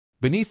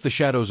Beneath the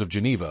shadows of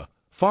Geneva,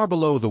 far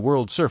below the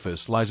world's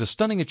surface, lies a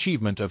stunning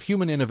achievement of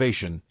human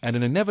innovation and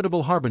an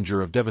inevitable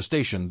harbinger of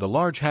devastation: the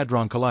Large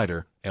Hadron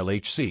Collider,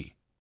 LHC.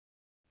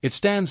 It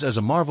stands as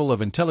a marvel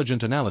of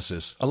intelligent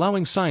analysis,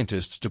 allowing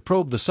scientists to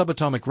probe the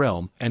subatomic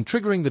realm and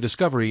triggering the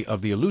discovery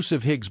of the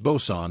elusive Higgs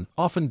boson,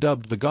 often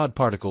dubbed the God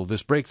particle.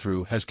 This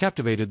breakthrough has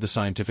captivated the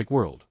scientific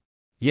world.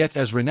 Yet,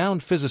 as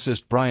renowned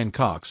physicist Brian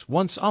Cox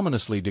once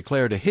ominously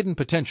declared, a hidden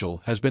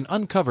potential has been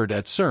uncovered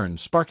at CERN,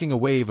 sparking a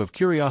wave of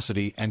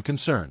curiosity and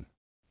concern.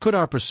 Could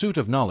our pursuit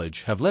of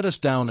knowledge have led us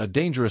down a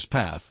dangerous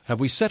path? Have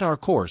we set our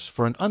course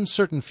for an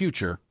uncertain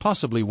future,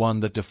 possibly one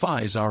that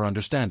defies our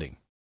understanding?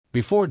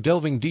 Before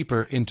delving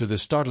deeper into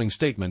this startling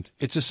statement,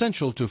 it's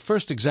essential to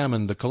first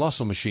examine the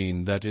colossal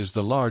machine that is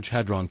the Large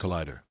Hadron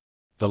Collider.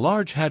 The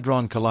Large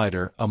Hadron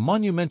Collider, a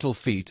monumental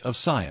feat of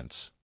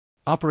science.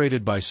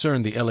 Operated by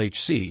CERN, the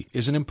LHC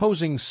is an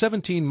imposing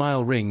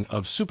 17-mile ring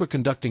of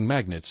superconducting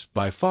magnets,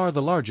 by far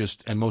the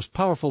largest and most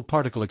powerful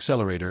particle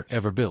accelerator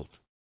ever built.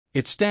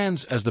 It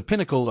stands as the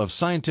pinnacle of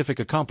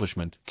scientific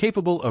accomplishment,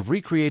 capable of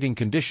recreating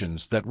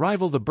conditions that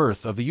rival the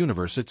birth of the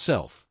universe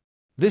itself.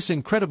 This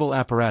incredible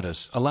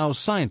apparatus allows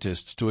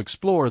scientists to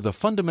explore the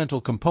fundamental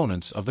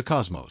components of the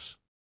cosmos.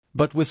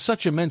 But with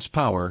such immense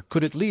power,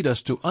 could it lead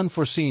us to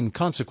unforeseen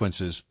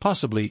consequences,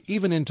 possibly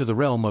even into the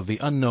realm of the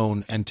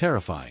unknown and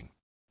terrifying?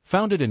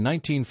 Founded in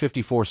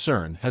 1954,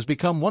 CERN has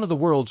become one of the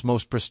world's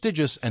most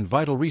prestigious and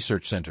vital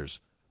research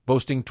centers,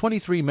 boasting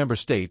 23 member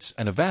states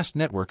and a vast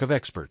network of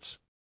experts.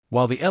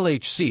 While the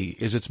LHC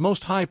is its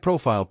most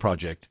high-profile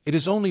project, it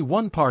is only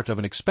one part of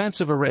an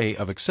expansive array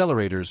of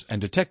accelerators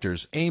and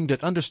detectors aimed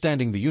at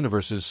understanding the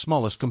universe's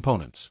smallest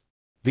components.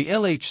 The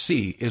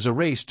LHC is a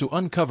race to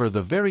uncover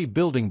the very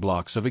building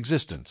blocks of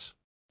existence.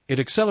 It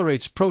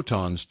accelerates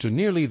protons to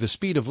nearly the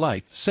speed of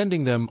light,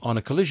 sending them on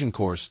a collision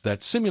course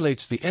that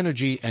simulates the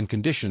energy and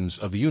conditions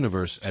of the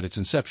universe at its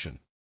inception.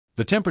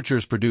 The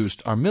temperatures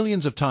produced are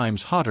millions of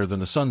times hotter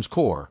than the sun's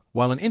core,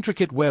 while an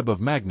intricate web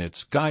of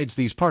magnets guides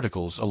these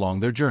particles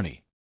along their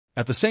journey.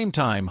 At the same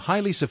time,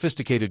 highly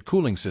sophisticated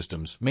cooling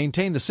systems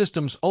maintain the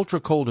system's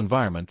ultra-cold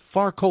environment,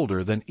 far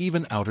colder than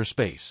even outer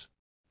space.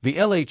 The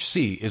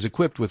LHC is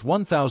equipped with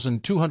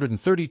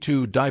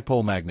 1,232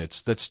 dipole magnets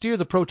that steer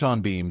the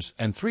proton beams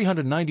and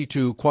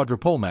 392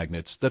 quadrupole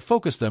magnets that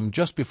focus them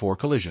just before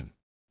collision.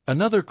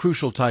 Another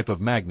crucial type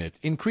of magnet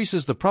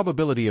increases the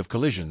probability of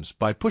collisions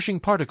by pushing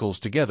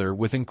particles together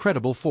with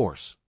incredible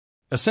force.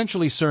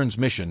 Essentially, CERN's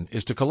mission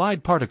is to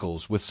collide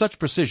particles with such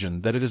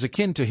precision that it is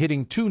akin to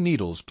hitting two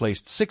needles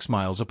placed 6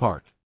 miles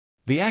apart.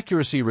 The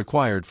accuracy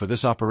required for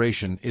this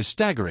operation is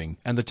staggering,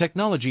 and the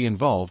technology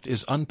involved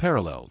is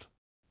unparalleled.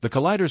 The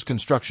collider's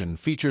construction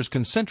features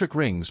concentric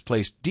rings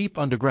placed deep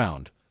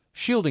underground,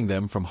 shielding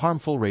them from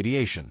harmful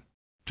radiation.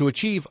 To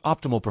achieve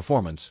optimal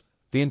performance,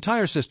 the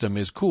entire system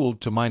is cooled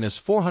to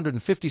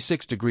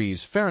 -456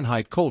 degrees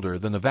Fahrenheit, colder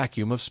than the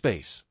vacuum of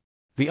space.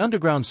 The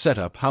underground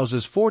setup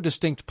houses 4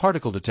 distinct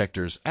particle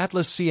detectors: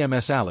 Atlas,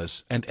 CMS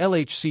Alice, and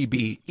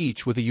LHCb,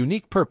 each with a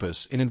unique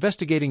purpose in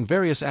investigating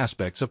various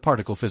aspects of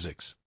particle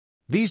physics.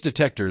 These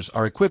detectors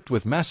are equipped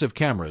with massive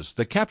cameras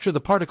that capture the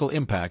particle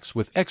impacts,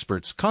 with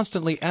experts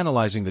constantly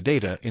analyzing the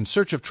data in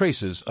search of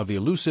traces of the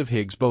elusive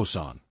Higgs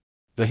boson.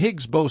 The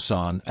Higgs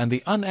boson and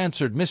the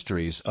unanswered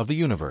mysteries of the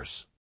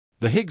universe.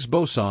 The Higgs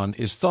boson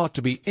is thought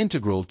to be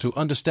integral to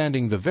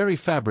understanding the very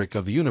fabric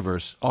of the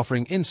universe,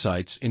 offering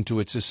insights into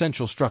its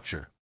essential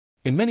structure.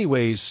 In many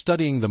ways,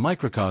 studying the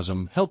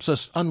microcosm helps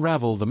us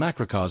unravel the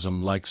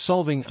macrocosm, like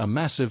solving a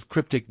massive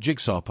cryptic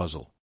jigsaw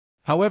puzzle.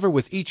 However,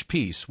 with each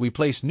piece we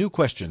place new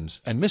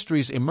questions and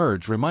mysteries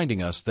emerge,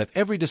 reminding us that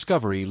every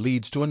discovery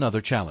leads to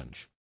another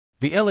challenge.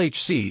 The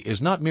LHC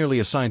is not merely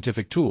a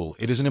scientific tool,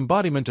 it is an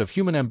embodiment of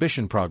human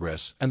ambition,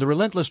 progress, and the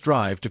relentless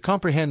drive to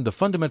comprehend the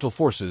fundamental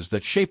forces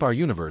that shape our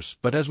universe.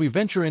 But as we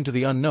venture into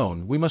the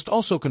unknown, we must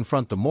also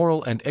confront the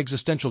moral and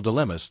existential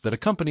dilemmas that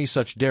accompany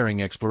such daring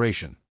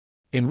exploration.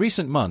 In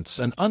recent months,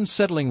 an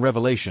unsettling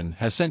revelation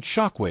has sent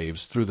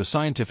shockwaves through the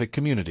scientific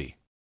community.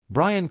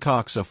 Brian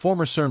Cox, a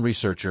former CERN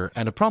researcher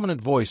and a prominent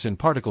voice in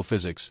particle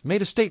physics,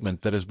 made a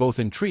statement that has both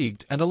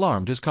intrigued and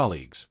alarmed his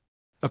colleagues.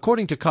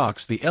 According to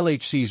Cox, the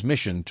LHC's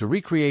mission to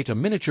recreate a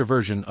miniature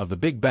version of the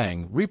Big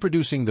Bang,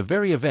 reproducing the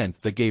very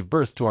event that gave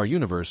birth to our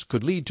universe,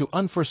 could lead to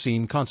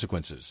unforeseen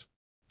consequences.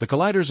 The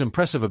collider's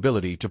impressive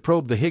ability to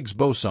probe the Higgs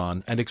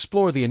boson and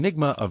explore the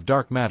enigma of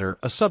dark matter,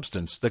 a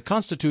substance that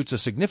constitutes a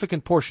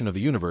significant portion of the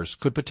universe,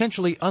 could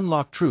potentially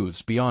unlock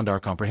truths beyond our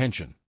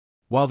comprehension.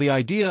 While the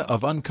idea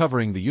of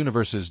uncovering the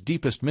universe's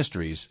deepest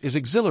mysteries is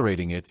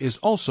exhilarating, it is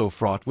also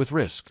fraught with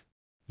risk.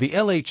 The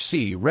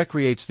LHC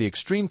recreates the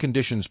extreme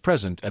conditions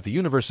present at the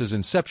universe's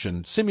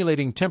inception,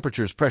 simulating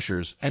temperatures,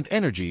 pressures, and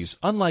energies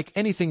unlike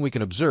anything we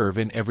can observe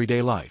in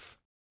everyday life.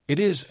 It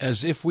is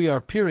as if we are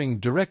peering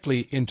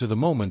directly into the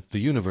moment the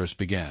universe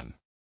began.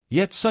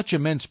 Yet such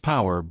immense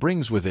power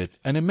brings with it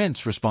an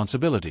immense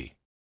responsibility.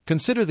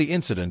 Consider the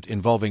incident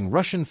involving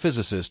Russian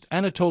physicist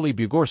Anatoly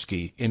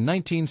Bugorsky in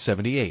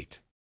 1978.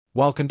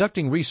 While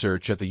conducting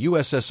research at the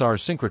USSR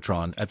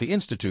synchrotron at the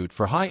Institute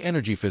for High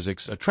Energy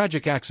Physics, a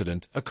tragic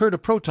accident occurred. A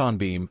proton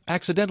beam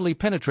accidentally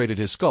penetrated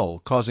his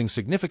skull, causing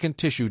significant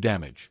tissue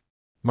damage.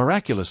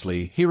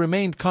 Miraculously, he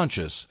remained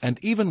conscious and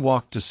even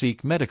walked to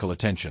seek medical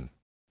attention.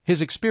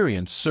 His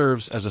experience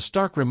serves as a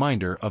stark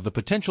reminder of the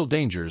potential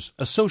dangers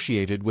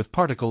associated with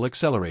particle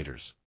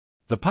accelerators.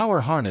 The power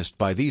harnessed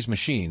by these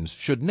machines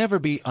should never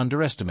be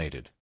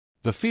underestimated.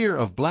 The fear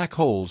of black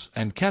holes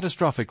and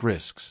catastrophic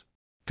risks.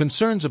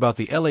 Concerns about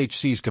the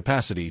LHC's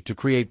capacity to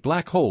create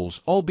black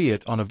holes,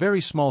 albeit on a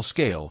very small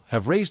scale,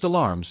 have raised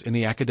alarms in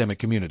the academic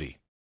community.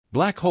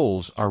 Black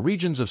holes are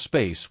regions of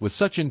space with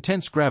such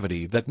intense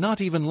gravity that not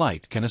even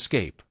light can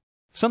escape.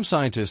 Some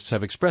scientists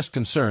have expressed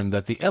concern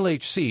that the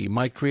LHC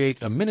might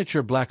create a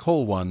miniature black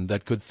hole, one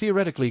that could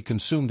theoretically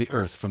consume the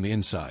Earth from the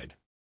inside.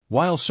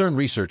 While CERN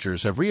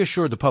researchers have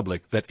reassured the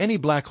public that any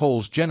black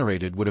holes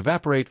generated would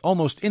evaporate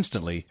almost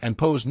instantly and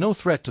pose no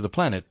threat to the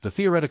planet, the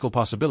theoretical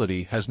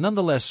possibility has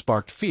nonetheless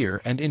sparked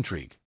fear and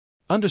intrigue.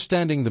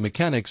 Understanding the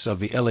mechanics of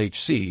the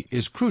LHC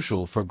is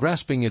crucial for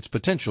grasping its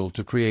potential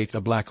to create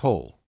a black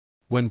hole.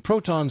 When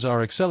protons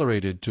are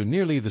accelerated to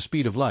nearly the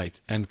speed of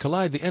light and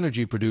collide, the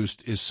energy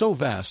produced is so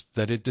vast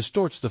that it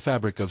distorts the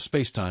fabric of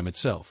spacetime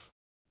itself.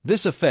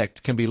 This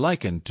effect can be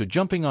likened to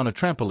jumping on a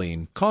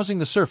trampoline, causing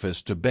the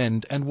surface to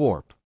bend and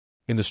warp.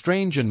 In the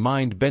strange and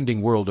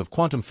mind-bending world of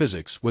quantum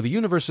physics, where the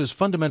universe's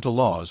fundamental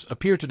laws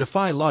appear to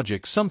defy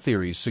logic, some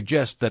theories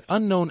suggest that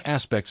unknown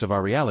aspects of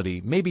our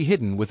reality may be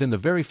hidden within the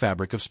very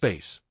fabric of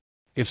space.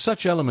 If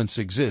such elements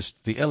exist,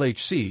 the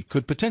LHC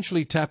could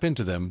potentially tap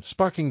into them,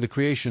 sparking the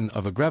creation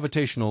of a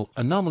gravitational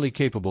anomaly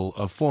capable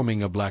of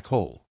forming a black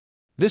hole.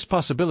 This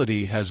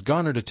possibility has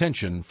garnered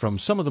attention from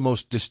some of the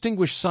most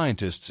distinguished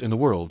scientists in the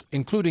world,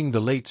 including the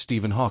late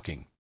Stephen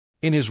Hawking.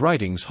 In his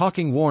writings,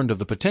 Hawking warned of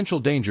the potential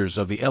dangers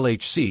of the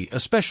LHC,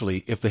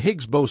 especially if the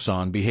Higgs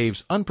boson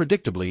behaves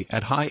unpredictably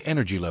at high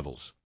energy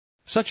levels.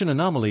 Such an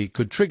anomaly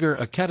could trigger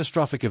a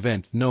catastrophic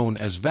event known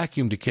as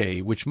vacuum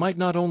decay, which might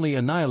not only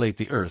annihilate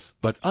the Earth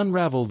but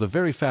unravel the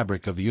very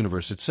fabric of the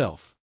universe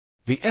itself.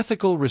 The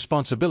ethical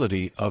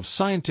responsibility of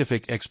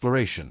scientific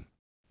exploration.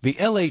 The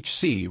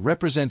LHC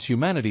represents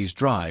humanity's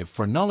drive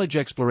for knowledge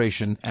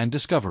exploration and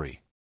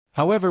discovery.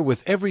 However,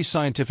 with every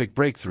scientific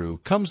breakthrough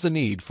comes the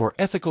need for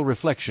ethical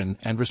reflection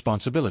and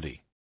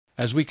responsibility.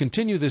 As we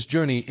continue this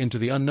journey into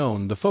the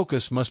unknown, the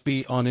focus must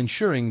be on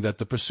ensuring that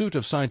the pursuit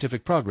of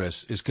scientific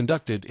progress is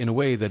conducted in a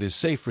way that is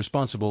safe,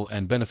 responsible,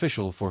 and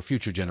beneficial for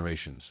future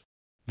generations.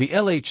 The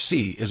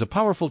LHC is a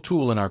powerful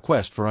tool in our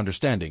quest for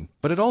understanding,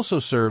 but it also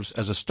serves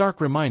as a stark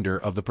reminder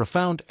of the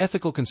profound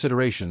ethical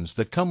considerations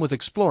that come with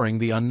exploring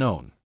the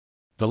unknown.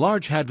 The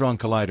Large Hadron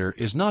Collider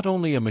is not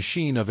only a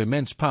machine of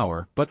immense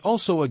power, but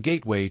also a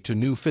gateway to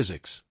new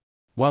physics.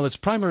 While its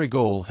primary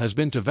goal has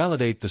been to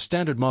validate the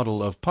standard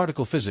model of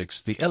particle physics,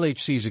 the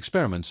LHC's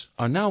experiments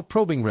are now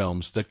probing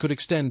realms that could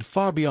extend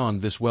far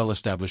beyond this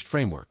well-established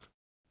framework.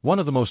 One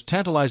of the most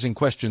tantalizing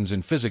questions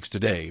in physics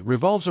today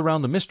revolves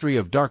around the mystery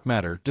of dark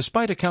matter.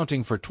 Despite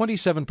accounting for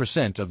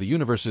 27% of the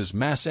universe's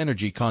mass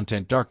energy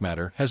content, dark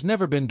matter has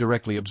never been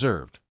directly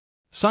observed.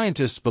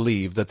 Scientists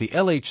believe that the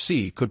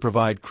LHC could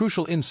provide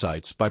crucial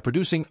insights by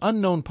producing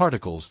unknown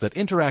particles that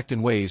interact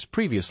in ways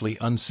previously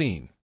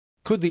unseen.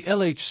 Could the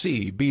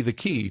LHC be the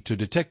key to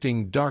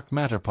detecting dark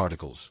matter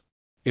particles?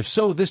 If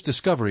so, this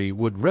discovery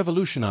would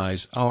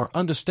revolutionize our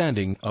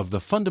understanding of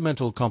the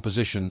fundamental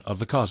composition of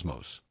the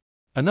cosmos.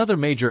 Another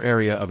major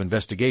area of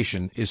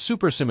investigation is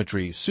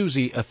supersymmetry,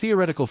 SUSY, a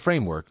theoretical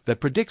framework that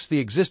predicts the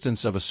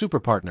existence of a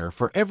superpartner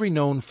for every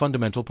known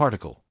fundamental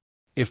particle.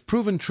 If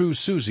proven true,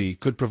 SUSY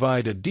could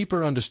provide a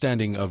deeper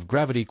understanding of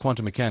gravity,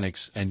 quantum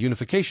mechanics, and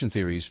unification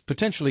theories,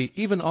 potentially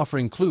even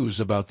offering clues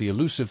about the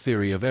elusive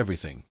theory of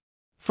everything.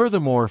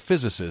 Furthermore,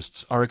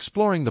 physicists are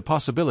exploring the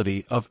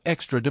possibility of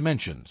extra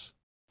dimensions.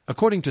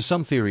 According to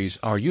some theories,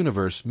 our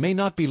universe may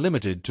not be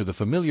limited to the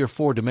familiar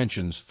 4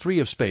 dimensions, 3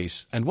 of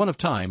space and 1 of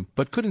time,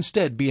 but could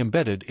instead be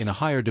embedded in a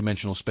higher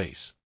dimensional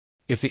space.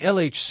 If the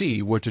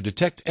LHC were to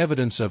detect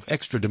evidence of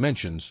extra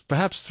dimensions,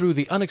 perhaps through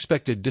the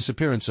unexpected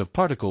disappearance of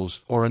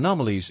particles or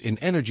anomalies in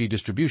energy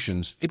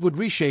distributions, it would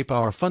reshape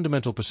our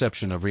fundamental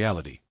perception of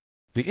reality.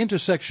 The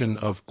intersection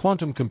of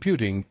quantum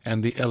computing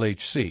and the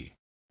LHC.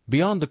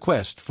 Beyond the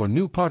quest for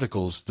new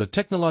particles, the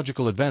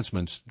technological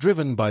advancements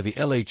driven by the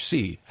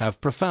LHC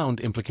have profound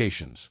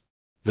implications.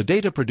 The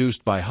data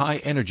produced by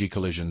high-energy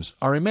collisions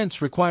are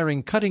immense,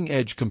 requiring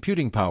cutting-edge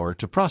computing power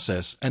to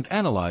process and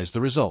analyze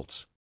the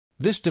results.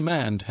 This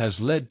demand has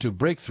led to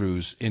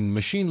breakthroughs in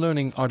machine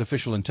learning,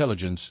 artificial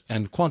intelligence,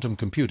 and quantum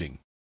computing.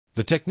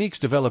 The techniques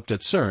developed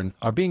at CERN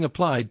are being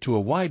applied to a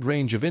wide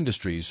range of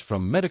industries,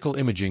 from medical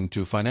imaging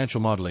to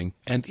financial modeling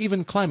and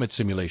even climate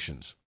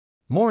simulations.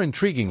 More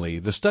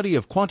intriguingly, the study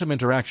of quantum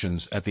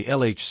interactions at the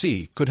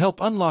LHC could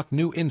help unlock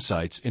new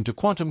insights into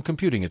quantum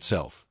computing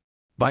itself.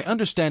 By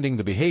understanding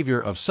the behavior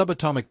of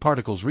subatomic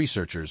particles,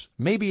 researchers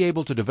may be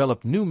able to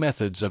develop new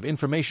methods of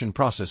information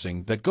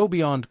processing that go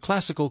beyond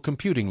classical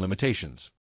computing limitations.